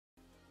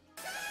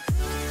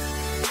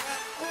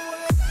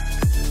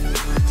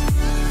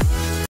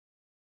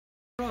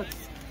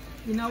roads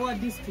in our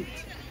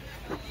district.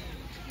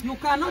 You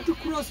cannot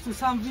cross to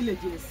some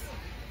villages.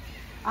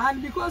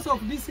 And because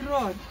of this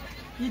road,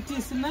 it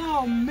is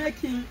now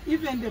making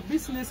even the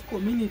business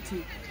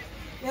community,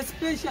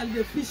 especially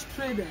the fish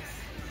traders,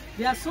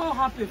 they are so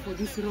happy for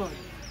this road.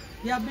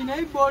 They have been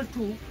able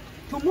to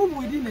move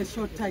within a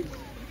short time.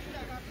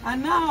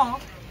 And now,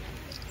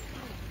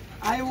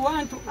 I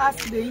want to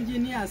ask the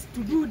engineers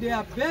to do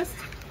their best.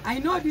 I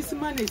know this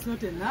money is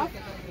not enough.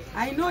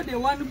 I know the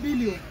 1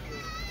 billion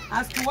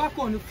has to work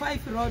on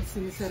 5 roads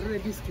in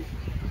Serere district,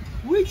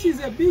 which is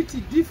a bit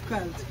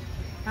difficult.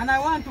 And I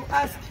want to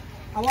ask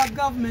our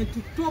government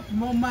to top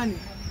more money,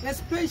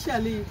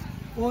 especially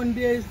on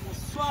the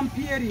swamp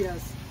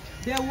areas.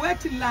 The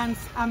wetlands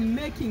are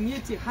making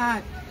it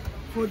hard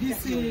for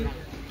this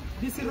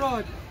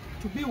road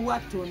to be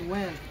worked on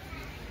well.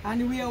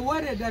 And we are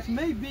worried that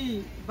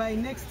maybe by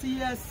next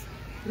year's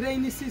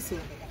rainy season,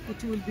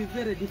 it will be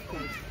very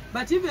difficult.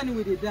 But even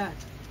with that,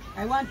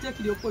 I want to take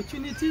the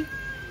opportunity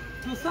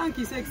to thank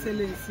His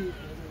Excellency,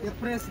 the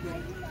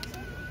President,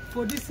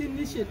 for this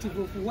initiative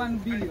of 1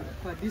 billion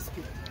per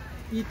district.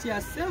 It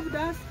has saved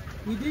us.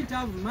 We didn't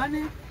have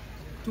money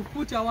to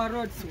put our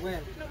roads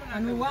well.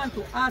 And we want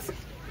to ask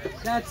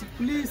that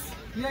please,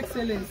 Your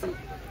Excellency,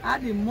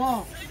 add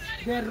more.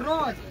 The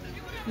road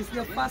is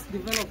the first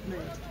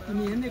development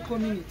in any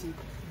community.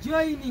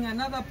 Joining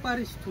another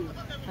parish to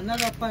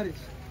another parish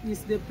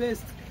is the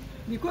best.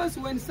 Because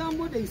when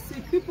somebody is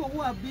sick, people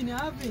who have been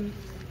having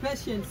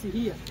patients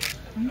here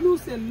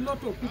lose a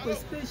lot of people,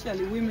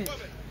 especially women,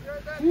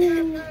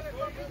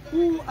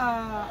 who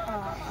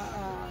are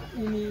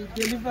in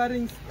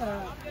delivering,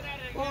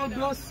 all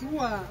those who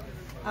are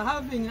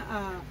having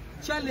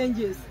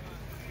challenges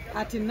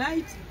at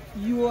night.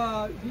 You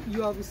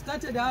have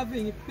started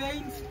having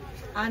pains,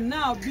 and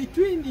now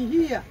between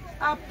here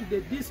up to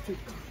the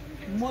district,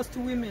 most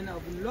women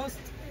have lost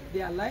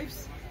their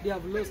lives, they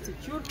have lost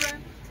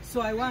children.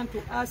 So I want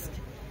to ask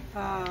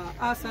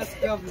us as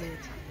government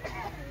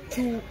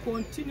to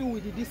continue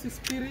with this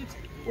spirit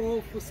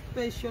of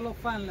special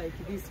fund like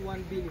this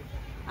 1 billion.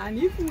 And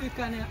if we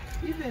can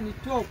even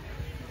top,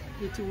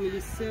 it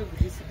will save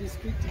this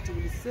district, it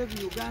will save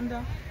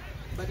Uganda.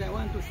 But I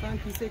want to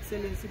thank His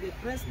Excellency the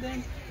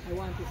President, I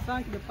want to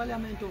thank the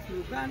Parliament of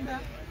Uganda,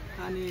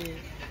 and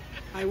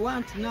I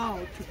want now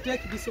to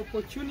take this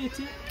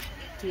opportunity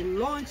to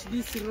launch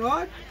this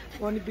road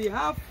on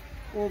behalf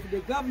of the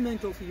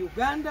government of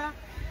Uganda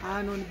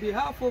and on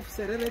behalf of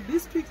Serere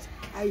district.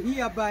 I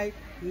hereby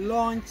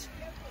launch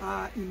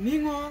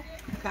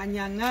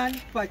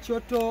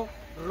Iningo-Pachoto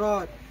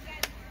Road.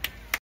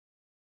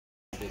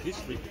 The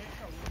district,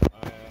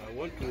 I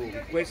want to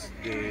request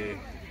the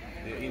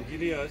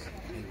engineers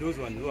and those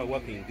ones who are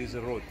working this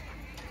road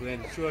to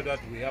ensure that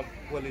we have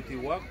quality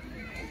work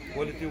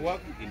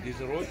in this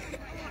road.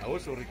 I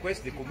also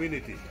request the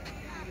community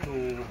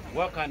to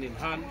work hand in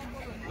hand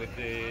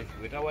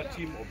with our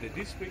team of the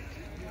district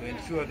to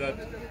ensure that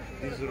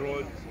this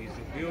road is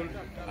built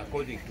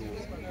according to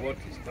what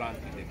is planned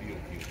in the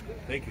BOQ.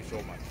 Thank you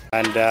so much.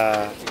 And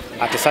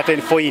at a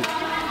certain point,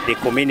 the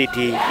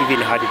community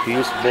even had to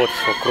use boats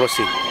for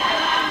crossing.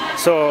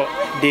 So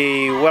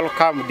they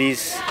welcome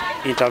this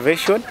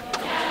intervention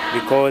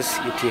because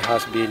it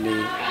has been,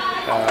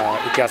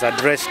 it has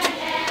addressed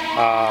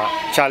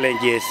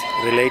challenges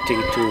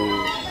relating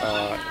to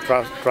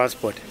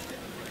transport.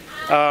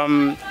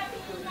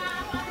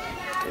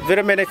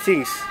 Very many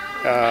things.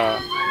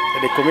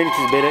 The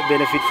communities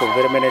benefit from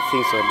very many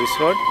things on this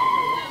road.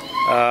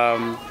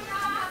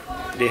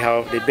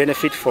 They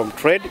benefit from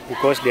trade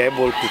because they are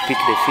able to pick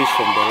the fish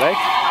from the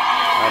lake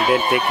and then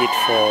take it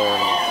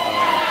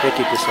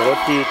to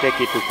Soroti,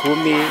 take it to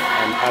Kumi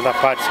and other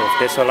parts of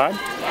Tesoland.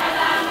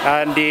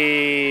 And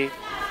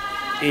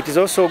it is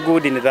also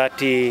good in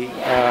that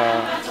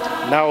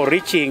now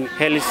reaching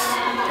health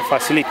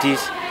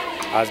facilities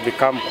has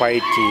become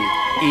quite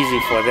easy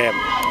for them.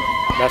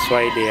 That's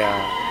why they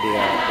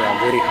are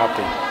very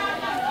happy.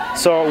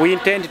 So we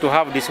intend to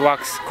have these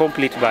works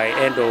complete by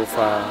end of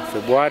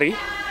February,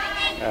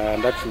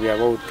 and that will be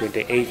about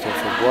 28th of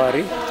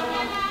February.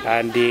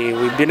 And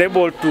we've been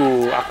able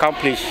to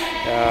accomplish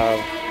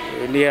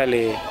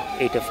nearly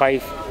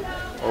 85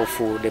 of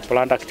the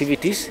planned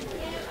activities.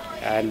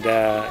 And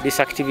these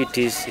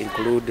activities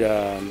include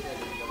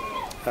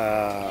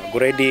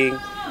grading.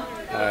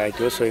 It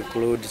also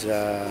includes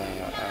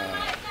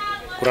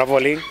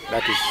graveling,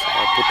 that is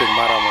putting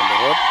maram on the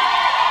road.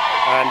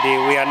 And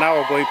we are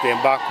now going to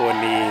embark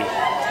on the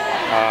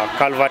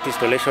culvert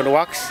installation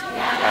works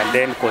and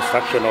then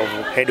construction of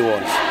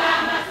headwalls.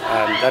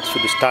 And that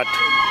should start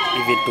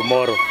even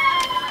tomorrow.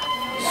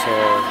 So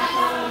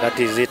that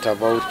is it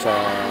about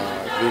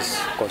this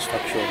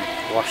construction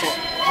works. So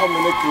how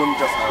many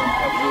kilometers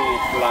have you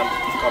planned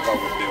to cover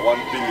with the 1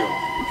 billion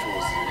which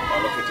was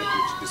allocated to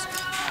each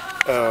district?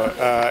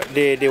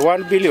 The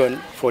 1 billion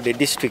for the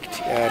district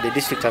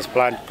has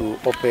planned to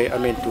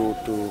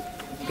to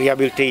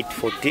rehabilitate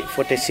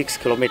 46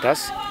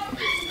 kilometers,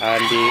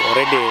 and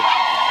already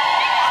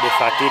the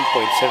 13.7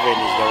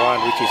 is the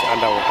one which is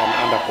under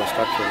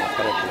construction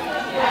currently.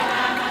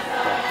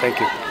 Thank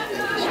you.